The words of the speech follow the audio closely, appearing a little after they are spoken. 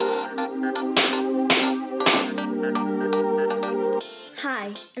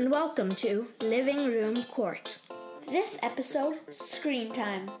Hi, and welcome to Living Room Court. This episode, Screen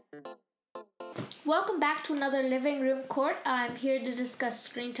Time. Welcome back to another Living Room Court. I'm here to discuss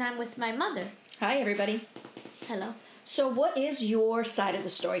screen time with my mother. Hi, everybody. Hello. So what is your side of the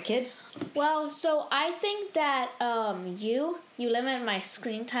story, kid? Well, so I think that you limit my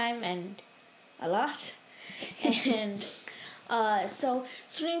screen time and a lot. And so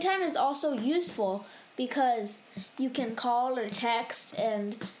screen time is also useful because you can call or text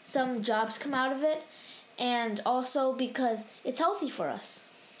and some jobs come out of it, and also because it's healthy for us.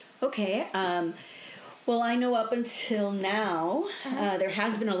 Okay. Well, I know up until now, there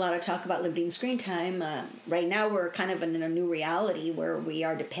has been a lot of talk about limiting screen time. Right now, we're kind of in a new reality where we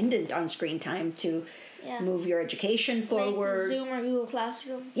are dependent on screen time to move your education forward. Like Zoom or Google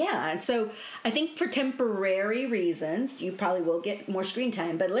Classroom. Yeah, and so I think for temporary reasons, you probably will get more screen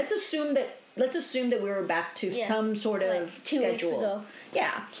time. But let's assume that we were back to some sort of like 2 schedule. weeks ago.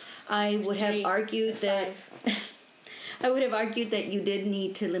 Yeah, I would have argued that. 5. I would have argued that you did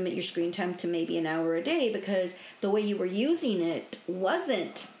need to limit your screen time to maybe an hour a day because the way you were using it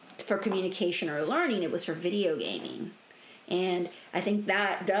wasn't for communication or learning, it was for video gaming. And I think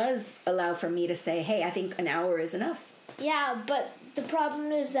that does allow for me to say, hey, I think an hour is enough. Yeah, but the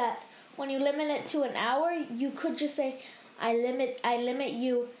problem is that when you limit it to an hour, you could just say, I limit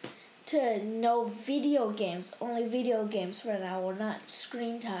you to no video games, only video games for an hour, not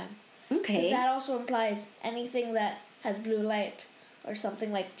screen time. Okay. That also implies anything that has blue light or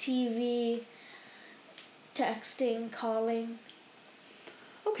something like TV, texting, calling.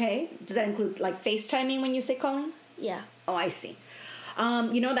 Okay. Does that include like FaceTiming when you say calling? Yeah. Oh, I see.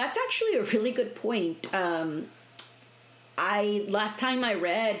 That's actually a really good point. Last time I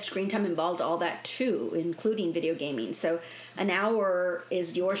read, screen time involved all that too, including video gaming. So an hour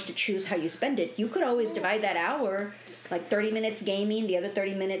is yours to choose how you spend it. You could always divide that hour, like 30 minutes gaming, the other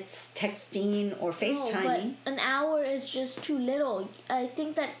 30 minutes texting or FaceTiming. No, but an hour is just too little. I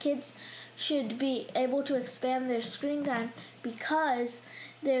think that kids should be able to expand their screen time because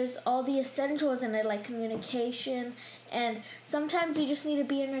there's all the essentials in it, like communication, and sometimes you just need to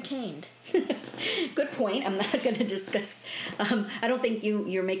be entertained. Good point. I'm not going to discuss. I don't think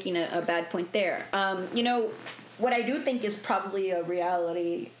you're making a bad point there. What I do think is probably a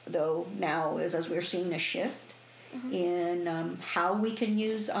reality, though, now is as we're seeing a shift in how we can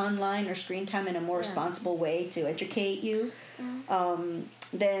use online or screen time in a more responsible way to educate you.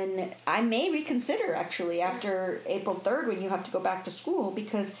 Then I may reconsider actually after April 3rd when you have to go back to school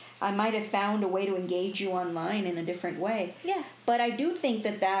because I might have found a way to engage you online in a different way. Yeah. But I do think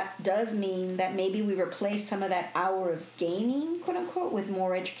that does mean that maybe we replace some of that hour of gaming, quote unquote, with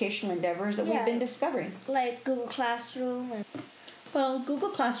more educational endeavors that we've been discovering. Like Google Classroom. Well, Google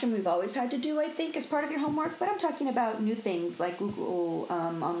Classroom we've always had to do, I think, as part of your homework, but I'm talking about new things like Google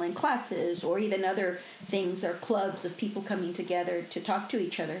online classes or even other things or clubs of people coming together to talk to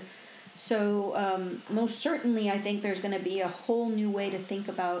each other. So most certainly I think there's going to be a whole new way to think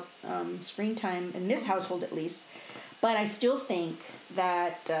about screen time, in this household at least. But I still think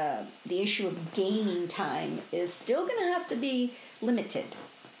that the issue of gaming time is still going to have to be limited.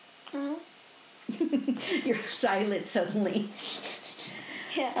 Mm-hmm. You're silent suddenly.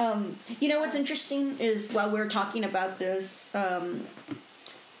 Yeah. What's interesting is while we're talking about this,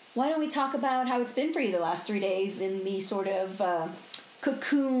 why don't we talk about how it's been for you the last 3 days in the sort of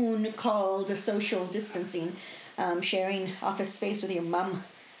cocoon called social distancing, sharing office space with your mom?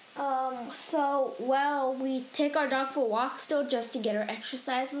 We take our dog for a walk still just to get her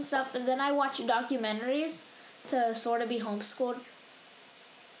exercise and stuff, and then I watch documentaries to sort of be homeschooled.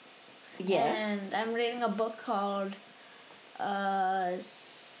 Yes. And I'm reading a book called,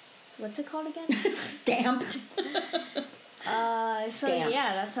 what's it called again? Stamped. Stamped. So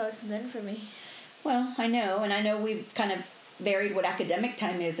yeah, that's how it's been for me. Well, I know we've kind of varied what academic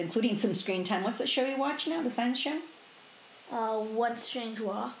time is, including some screen time. What's the show you watch now, the science show? One Strange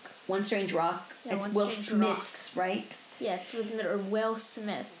Rock. One Strange Rock. Yeah, it's Will Smith's, right? Yeah, it's with Will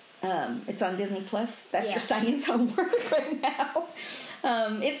Smith. It's on Disney Plus. That's your science homework right now.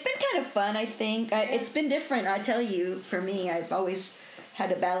 It's been kind of fun, I think. It's been different, I tell you. For me, I've always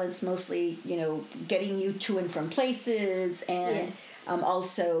had to balance mostly, getting you to and from places and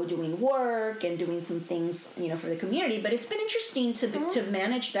also doing work and doing some things, for the community. But it's been interesting to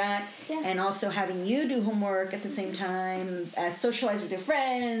manage that and also having you do homework at the same time, as socialize with your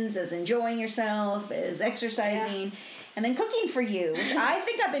friends, as enjoying yourself, as exercising. And then cooking for you, which I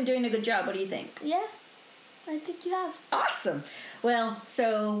think I've been doing a good job. What do you think? Yeah, I think you have. Awesome. Well,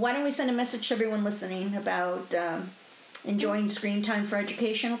 so why don't we send a message to everyone listening about enjoying screen time for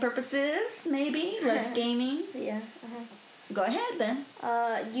educational purposes, maybe? Less gaming? Yeah. Go ahead then.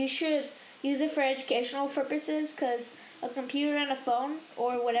 You should use it for educational purposes because a computer and a phone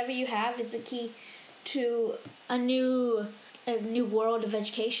or whatever you have is the key to a new world of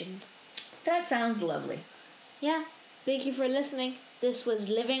education. That sounds lovely. Yeah. Thank you for listening. This was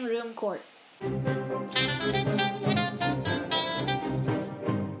Living Room Court.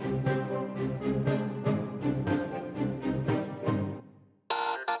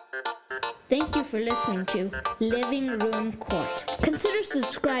 Thank you for listening to Living Room Court. Consider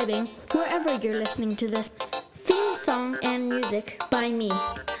subscribing wherever you're listening to this. Theme song and music by me.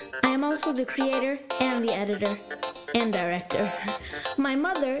 I am also the creator and the editor and director. My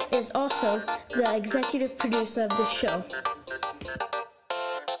mother is also the executive producer of the show.